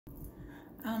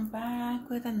I'm back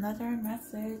with another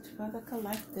message for the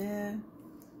collective.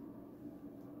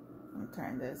 I'm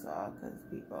turn this off because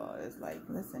people is like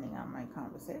listening on my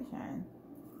conversation.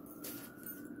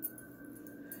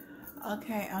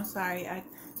 Okay, I'm sorry. I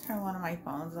turned one of my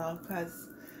phones off because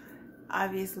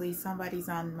obviously somebody's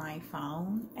on my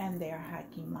phone and they're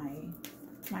hacking my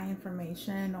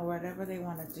information or whatever they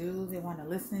want to do. They want to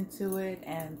listen to it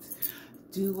and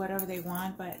do whatever they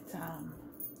want, but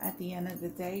at the end of the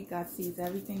day, God sees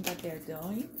everything that they're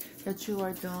doing, that you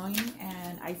are doing,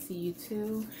 and I see you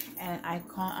too. And I'm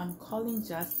calling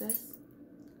justice,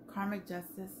 karmic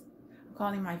justice. I'm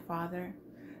calling my Father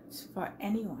for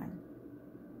anyone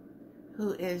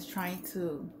who is trying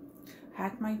to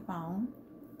hack my phone,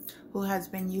 who has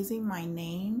been using my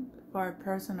name for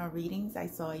personal readings. I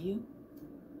saw you.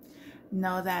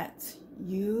 Know that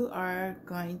you are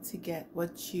going to get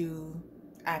what you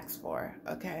asked for,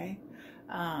 okay?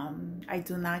 I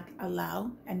do not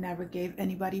allow and never gave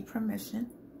anybody permission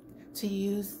to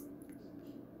use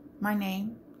my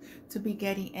name to be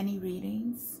getting any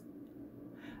readings,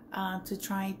 to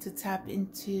try to tap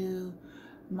into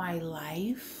my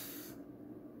life.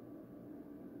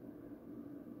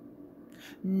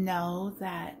 Know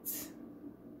that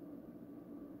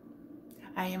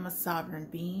I am a sovereign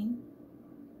being,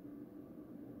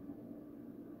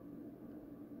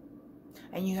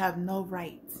 and you have no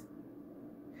right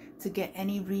to get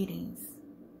any readings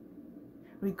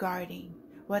regarding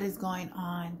what is going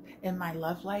on in my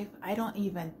love life. I don't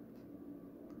even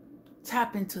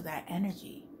tap into that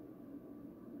energy.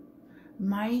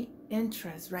 My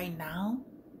interest right now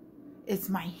is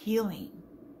my healing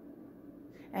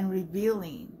and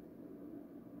revealing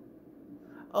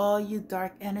all you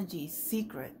dark energies,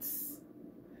 secrets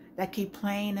that keep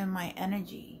playing in my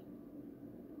energy,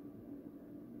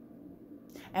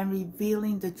 and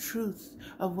revealing the truth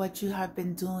of what you have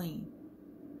been doing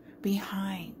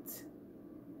behind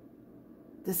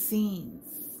the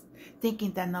scenes,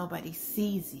 thinking that nobody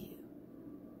sees you.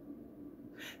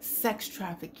 Sex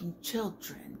trafficking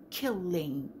children,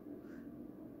 killing,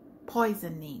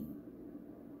 poisoning,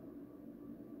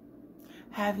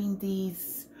 having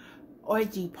these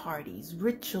orgy parties,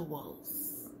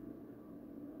 rituals,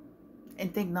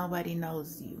 and think nobody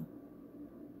knows you.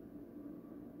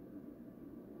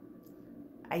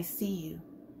 I see you,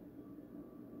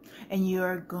 and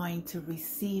you're going to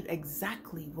receive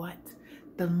exactly what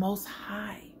the Most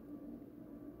High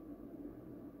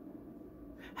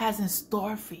has in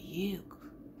store for you.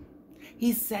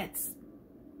 He says,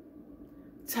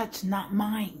 touch not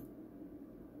mine.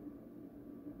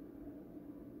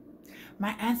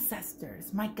 My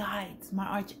ancestors, my guides, my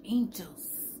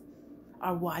archangels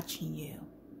are watching you.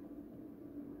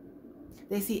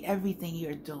 They see everything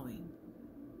you're doing.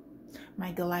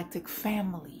 My galactic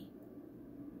family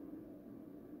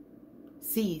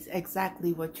sees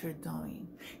exactly what you're doing.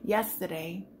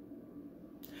 Yesterday,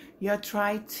 you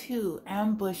tried to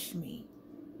ambush me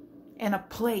in a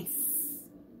place.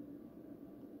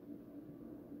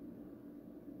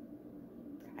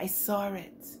 I saw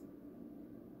it.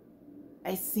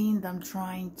 I seen them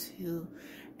trying to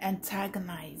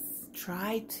antagonize,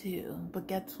 but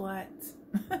guess what?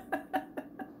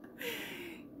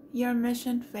 Your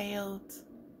mission failed.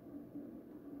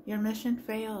 Your mission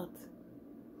failed.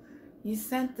 You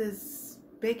sent this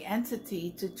big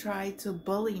entity to try to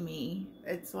bully me.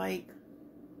 It's like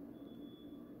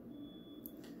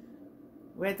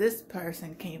where this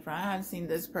person came from. I haven't seen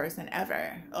this person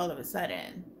ever. All of a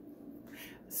sudden,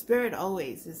 Spirit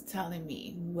always is telling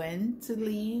me when to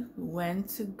leave, when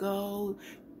to go.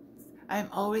 I'm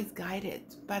always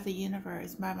guided by the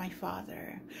universe, by my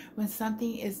Father. When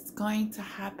something is going to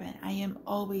happen, I am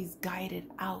always guided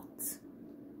out.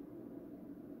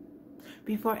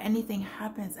 Before anything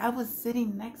happens, I was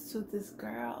sitting next to this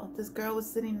girl. This girl was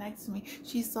sitting next to me.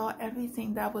 She saw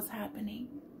everything that was happening.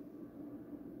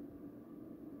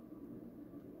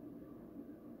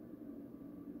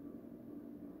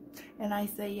 And I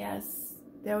say yes.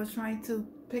 They were trying to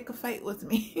pick a fight with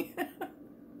me.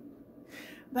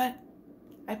 But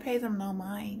I pay them no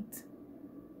mind.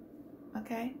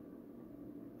 Okay?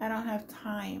 I don't have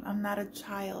time. I'm not a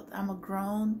child. I'm a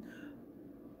grown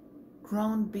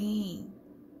being.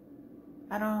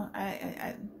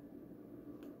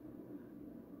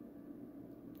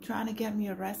 Trying to get me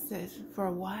arrested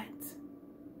for what?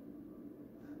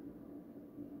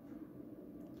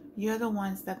 You're the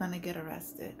ones that are going to get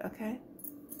arrested, okay?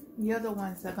 You're the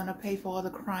ones that are going to pay for all the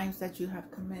crimes that you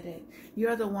have committed.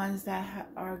 You're the ones that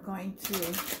are going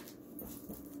to,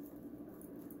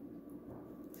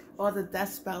 all the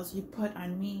death spells you put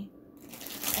on me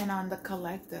and on the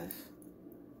collective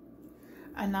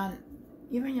and on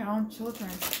even your own children.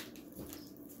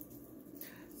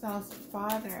 So,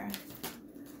 Father,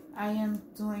 I am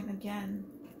doing again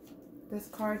this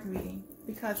card reading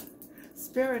because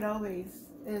Spirit always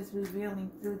is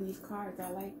revealing through these cards. I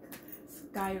like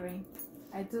Skyrim.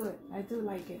 I do it. I do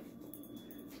like it.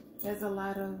 There's a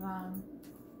lot of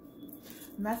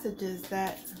messages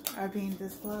that are being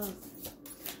disclosed.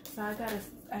 So I got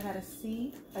a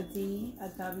C, a D, a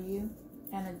W,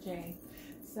 and a J.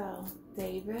 So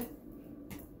David,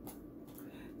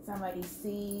 somebody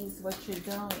sees what you're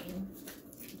doing.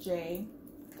 J,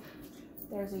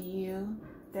 there's a U.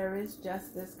 There is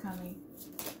justice coming.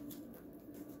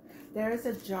 There is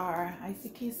a jar. I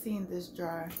keep seeing this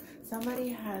jar. Somebody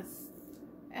has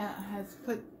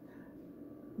put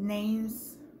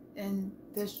names in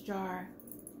this jar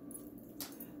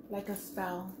like a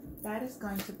spell. That is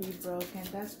going to be broken.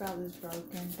 That spell is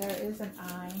broken. There is an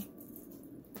I.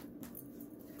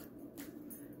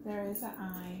 There is an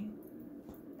I,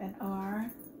 an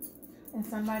R, and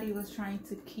somebody was trying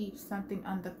to keep something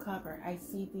undercover. I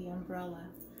see the umbrella.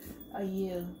 A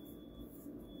U.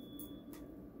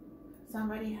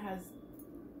 Somebody has.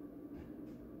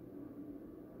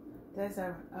 There's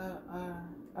a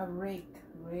rake.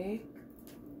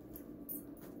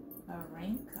 A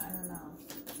rank? I don't know.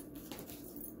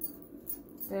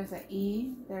 There's an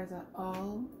E. There's an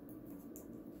O.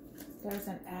 There's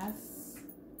an S.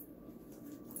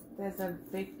 There's a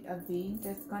V.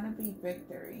 There's going to be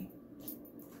victory.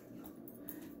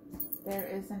 There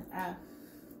is an F.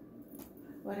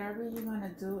 Whatever you're going to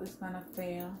do is going to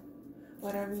fail.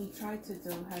 Whatever you try to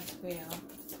do has failed.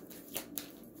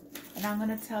 And I'm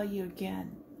going to tell you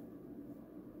again.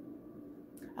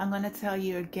 I'm going to tell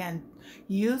you again.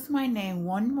 Use my name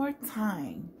one more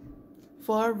time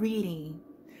for a reading.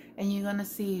 And you're going to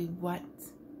see what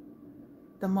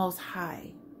the Most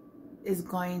High is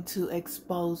going to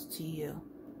expose to you.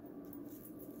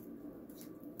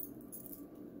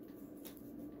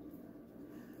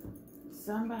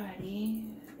 Somebody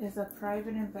is a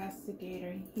private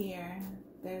investigator here.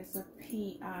 There's a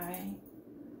PI.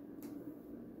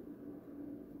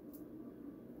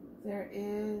 There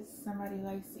is somebody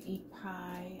likes to eat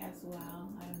pie as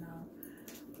well. I don't know.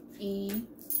 E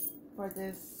for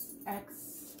this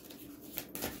X.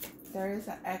 There is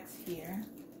an X here.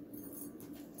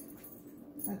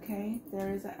 Okay, there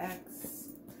is an X.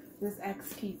 This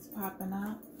X keeps popping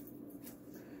up.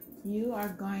 You are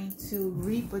going to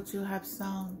reap what you have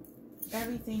sown.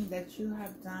 Everything that you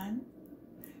have done,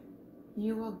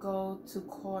 you will go to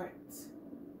court.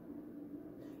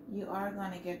 You are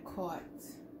going to get caught.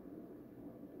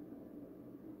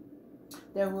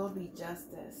 There will be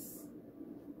justice.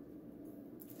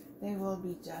 There will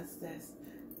be justice.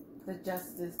 The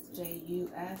justice,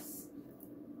 J-U-S,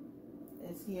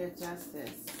 is here,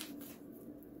 justice.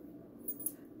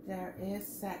 There is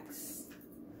sex.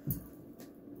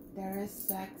 There is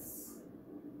sex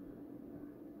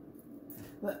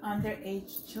with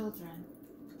underage children.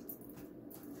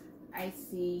 I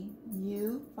see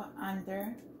U for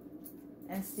under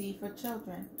and C for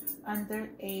children.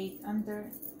 Underage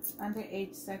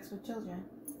sex with children.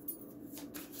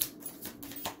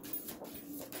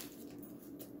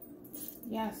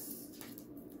 Yes.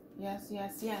 Yes,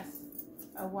 yes, yes.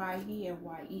 A Y-E, a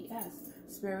Y-E-S.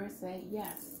 Spirit say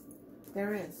yes.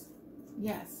 There is.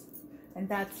 Yes. And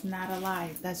that's not a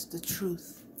lie. That's the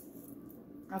truth.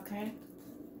 Okay?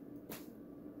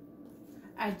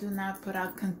 I do not put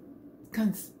out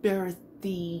conspiracy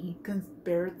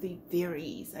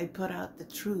theories. I put out the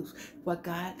truth. What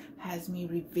God has me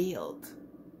revealed.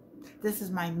 This is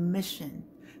my mission.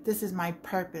 This is my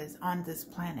purpose on this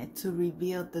planet, to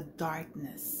reveal the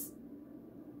darkness.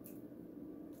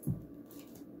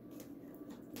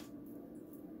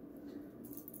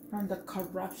 From the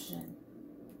corruption.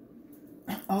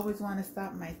 I always want to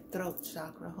stop my throat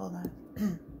chakra. Hold on.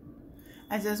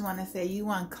 I just want to say, you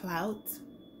want clout?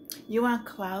 You want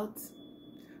clout,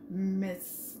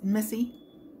 Missy?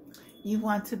 You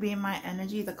want to be in my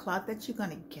energy? The clout that you're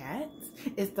going to get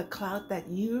is the clout that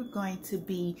you're going to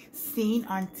be seen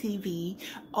on TV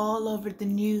all over the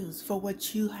news for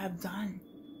what you have done.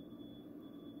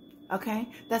 Okay?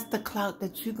 That's the clout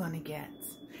that you're going to get.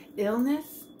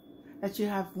 Illness that you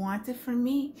have wanted from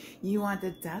me. You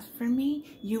wanted death from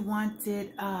me. You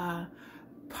wanted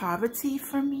poverty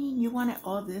from me. You wanted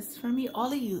all this from me.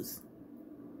 All of yous.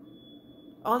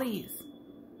 All of yous.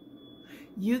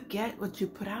 You get what you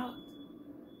put out.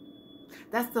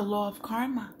 That's the law of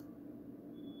karma.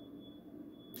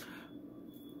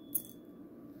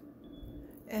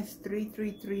 It's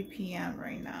 3:33 p.m.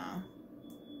 right now.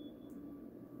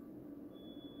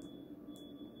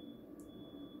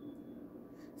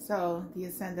 So the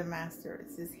Ascended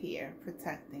Masters is here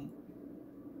protecting.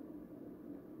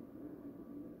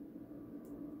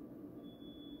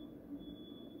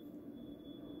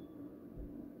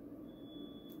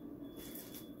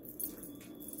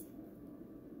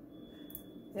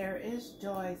 There is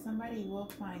joy. Somebody will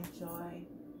find joy.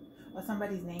 Or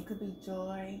somebody's name could be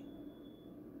Joy.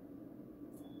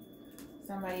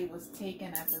 Somebody was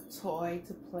taken as a toy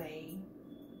to play.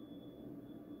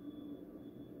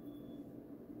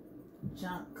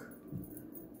 Junk.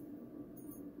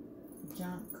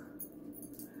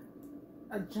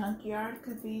 A junkyard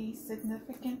could be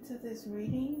significant to this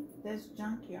reading. There's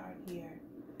junkyard here.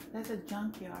 There's a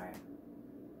junkyard.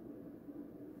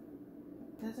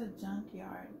 There's a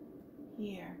junkyard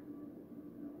here.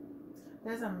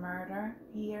 There's a murder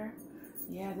here.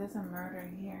 Yeah, there's a murder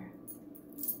here.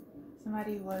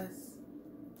 Somebody was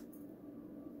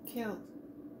killed.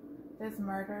 There's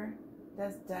murder.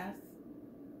 There's death.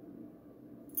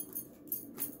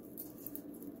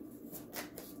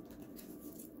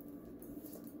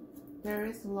 There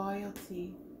is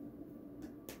loyalty.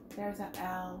 There's an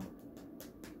L.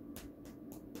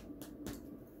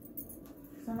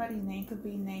 Somebody's name could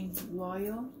be named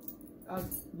Loyal.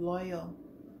 Loyal.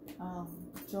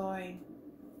 Joy.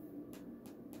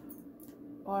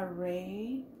 Or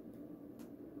Ray.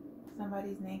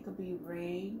 Somebody's name could be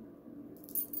Ray.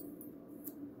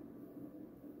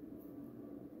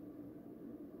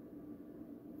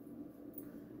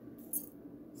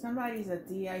 Somebody's a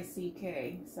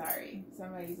D-I-C-K. Sorry.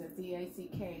 Somebody's a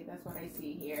D-I-C-K. That's what I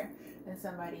see here. And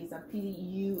somebody's a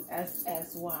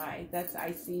P-U-S-S-Y. That's,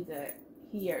 I see the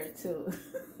here too.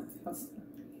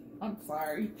 I'm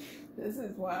sorry. This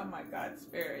is, wow, my God,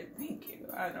 Spirit. Thank you.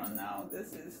 I don't know.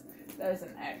 There's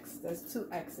an X. There's two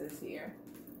X's here.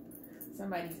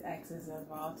 Somebody's X is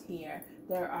involved here.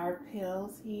 There are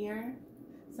pills here.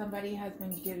 Somebody has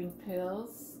been giving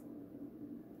pills.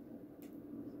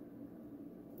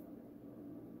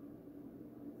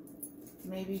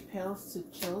 Maybe pills to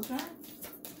children.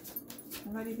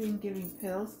 Somebody been giving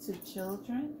pills to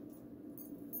children.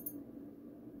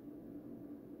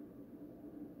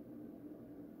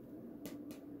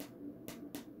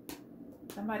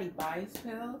 Somebody buys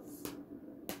pills.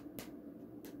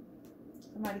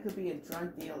 Somebody could be a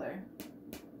drug dealer.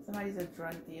 Somebody's a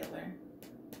drug dealer.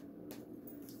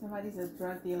 Somebody's a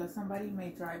drug dealer. Somebody may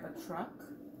drive a truck.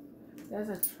 There's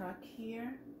a truck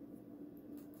here.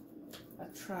 A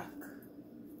truck.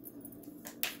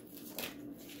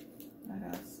 What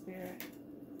else, Spirit?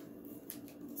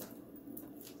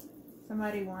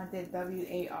 Somebody wanted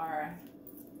W-A-R.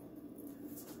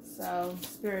 So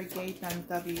Spirit gave them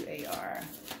W-A-R.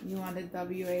 You wanted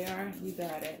W-A-R? You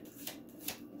got it.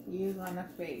 You're gonna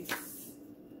face.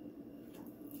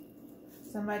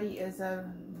 Somebody is a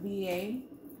VA,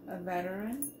 a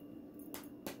veteran.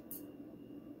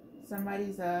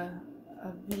 Somebody's a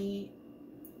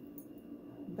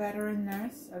veteran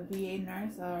nurse, a VA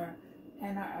nurse, or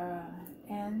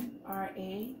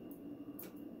NRA,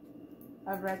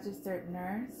 a registered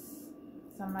nurse.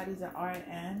 Somebody's an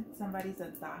RN. Somebody's a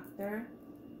doctor.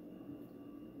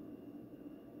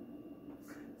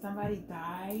 Somebody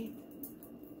died.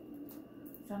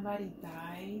 Somebody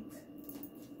died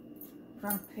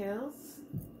from pills.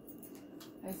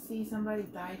 I see somebody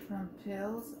died from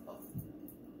pills,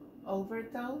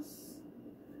 overdose.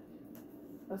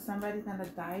 Or somebody's gonna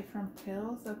die from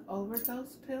pills, of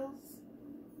overdose pills.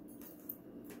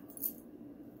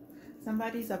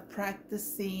 Somebody's a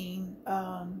practicing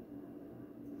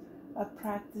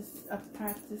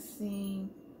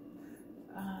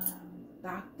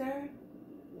doctor,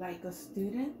 like a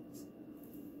student.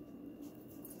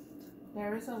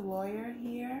 There is a lawyer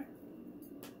here.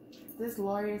 This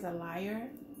lawyer is a liar.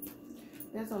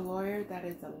 There's a lawyer that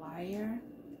is a liar.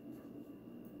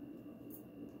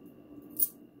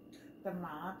 The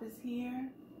mob is here.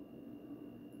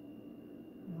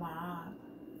 Mob.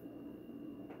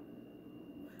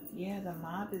 Yeah, the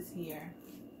mob is here.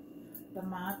 The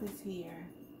mob is here.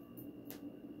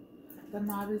 The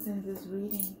mob is in this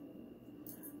reading.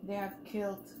 They have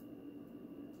killed.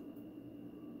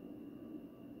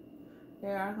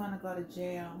 They are going to go to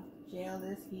jail. Jail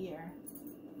is here.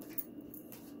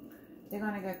 They're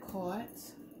going to get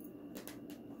caught.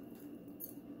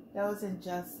 That was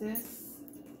injustice.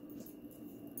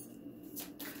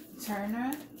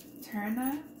 Turner.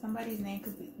 Somebody's name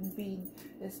could be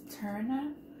is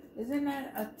Turner. Isn't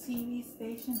that a TV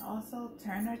station also?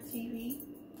 Turner TV?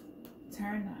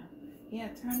 Turner. Yeah,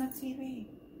 Turner TV.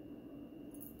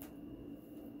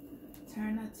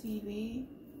 Turner TV.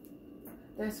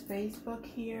 There's Facebook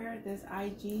here. There's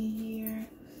IG here.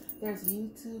 There's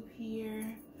YouTube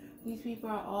here. These people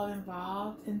are all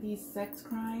involved in these sex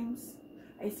crimes.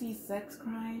 I see sex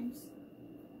crimes.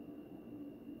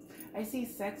 I see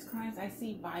sex crimes. I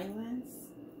see violence.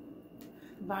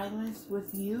 Violence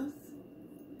with youth.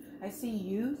 I see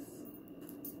youth.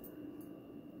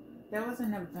 There was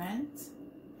an event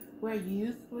where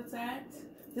youth was at.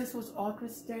 This was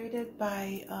orchestrated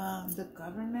by the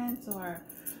government or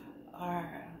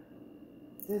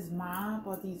this mob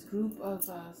or these group of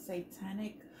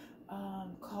satanic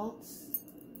cults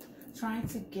trying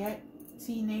to get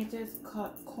teenagers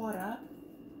caught up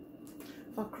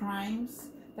for crimes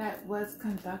that was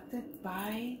conducted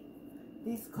by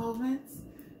these covens,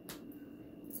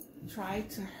 try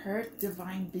to hurt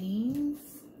divine beings,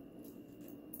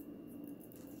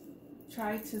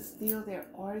 try to steal their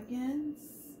organs.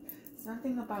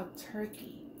 Something about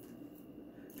Turkey,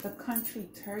 the country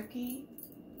Turkey,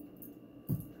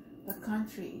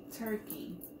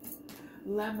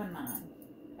 Lebanon.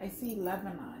 I see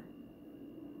Lebanon.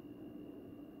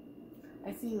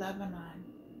 I see Lebanon.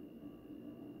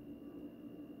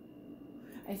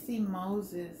 I see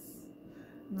Moses.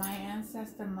 My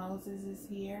ancestor Moses is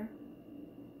here.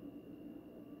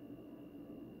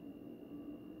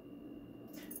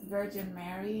 Virgin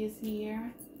Mary is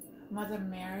here. Mother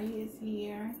Mary is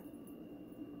here.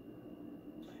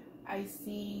 I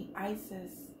see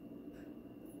Isis.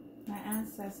 My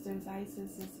ancestors,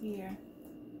 Isis is here.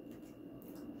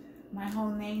 My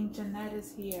whole name, Jeanette,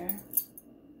 is here.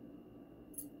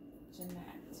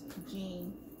 Jeanette.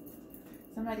 Jean.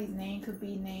 Somebody's name could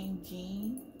be named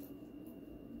Jean.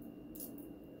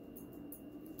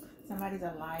 Somebody's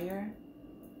a liar.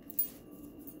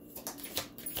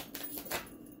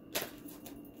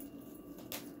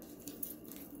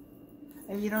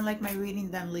 If you don't like my reading,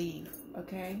 then leave,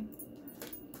 okay?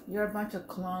 You're a bunch of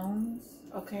clones,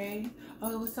 okay?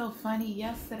 Oh, it was so funny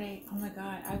yesterday. Oh my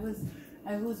God, I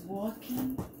was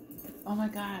walking. Oh my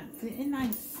God, didn't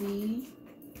I see?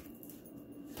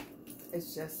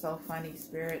 It's just so funny.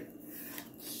 Spirit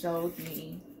showed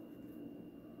me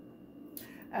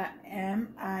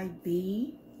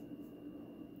MIB.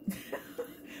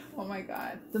 Oh my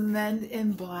God, the men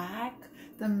in black.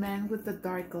 The men with the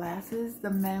dark glasses,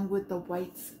 the men with the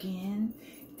white skin,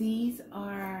 these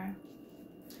are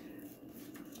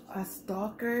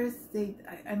stalkers.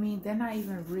 I mean, they're not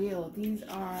even real. These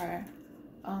are,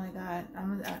 oh my God,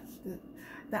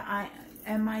 the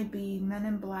MIB, Men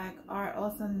in Black, are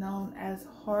also known as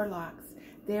Horlocks.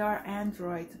 They are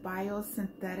androids,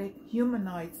 biosynthetic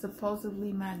humanoids,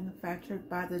 supposedly manufactured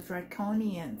by the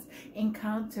Draconians,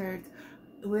 encountered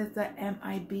with the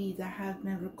MIB that have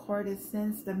been recorded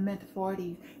since the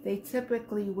mid-40s. They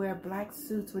typically wear black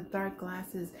suits with dark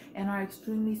glasses and are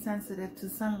extremely sensitive to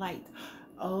sunlight.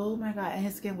 Oh my God, and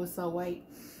his skin was so white.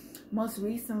 Most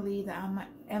recently, the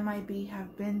MIB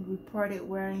have been reported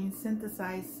wearing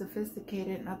synthesized,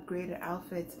 sophisticated, and upgraded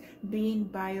outfits. Being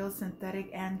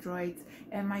biosynthetic androids,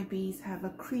 MIBs have a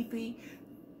creepy,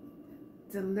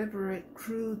 deliberate,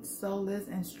 crude, soulless,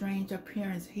 and strange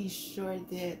appearance. He sure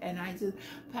did. And I just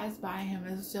passed by him.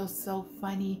 It was just so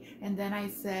funny. And then I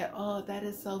said, oh, that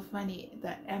is so funny,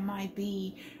 the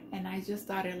MIB. And I just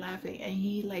started laughing. And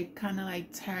he like kind of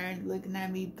like turned looking at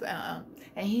me.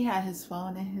 And he had his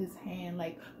phone in his hand,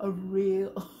 like a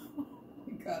real, oh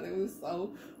my God, it was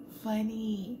so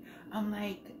funny. I'm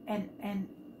like, and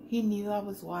he knew I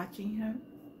was watching him.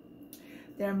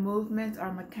 Their movements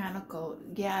are mechanical.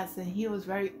 Yes, and he was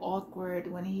very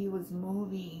awkward when he was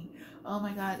moving. Oh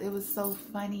my God, it was so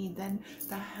funny. Then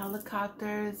the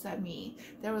helicopters, I mean,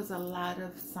 there was a lot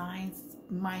of signs.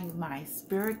 My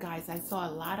spirit guides, I saw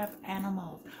a lot of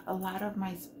animals, a lot of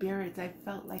my spirits. I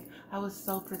felt like I was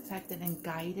so protected and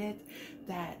guided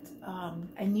that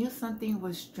I knew something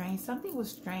was strange. Something was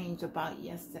strange about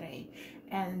yesterday.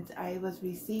 And I was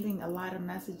receiving a lot of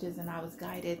messages and I was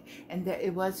guided, and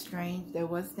it was strange. There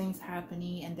was things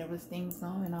happening and there was things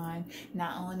going on,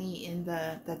 not only in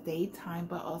the daytime,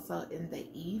 but also in the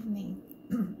evening.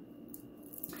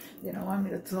 They don't want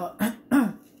me to talk.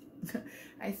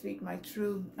 I speak my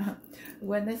truth.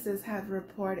 Witnesses have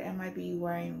reported MIB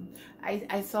wearing,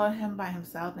 I saw him by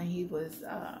himself and he was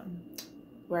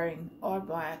wearing all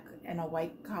black and a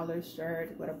white collar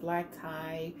shirt with a black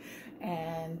tie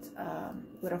and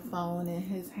with a phone in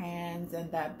his hands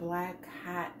and that black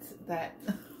hat that,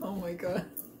 oh my God.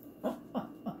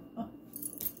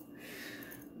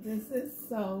 This is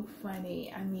so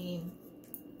funny. I mean,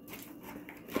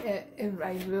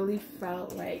 I really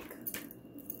felt like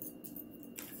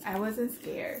I wasn't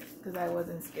scared, because I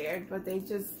wasn't scared, but they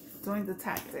just doing the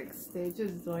tactics. They're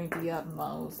just doing the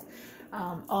utmost.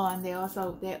 Oh, and they also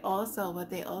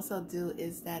what they also do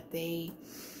is that they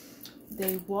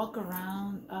they walk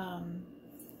around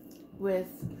with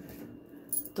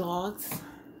dogs.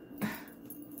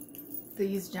 They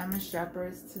use German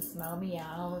Shepherds to smell me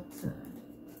out.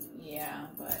 Yeah,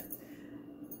 but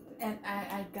and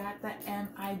I got the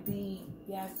MIB.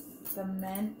 Yes, the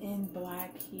Men in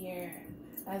Black here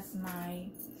as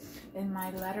in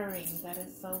my lettering. That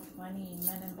is so funny.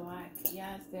 Men in Black.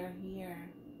 Yes, they're here.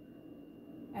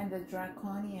 And the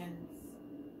Draconians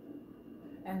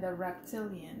and the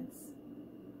Reptilians.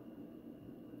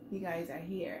 You guys are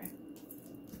here.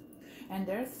 And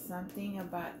there's something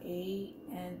about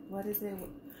what is it?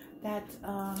 That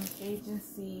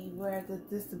agency where the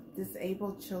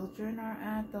disabled children are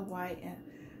at, the white, and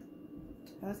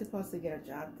I was supposed to get a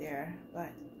job there, but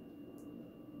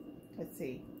let's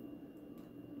see.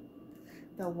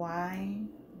 The why,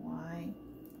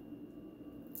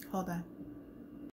 hold on.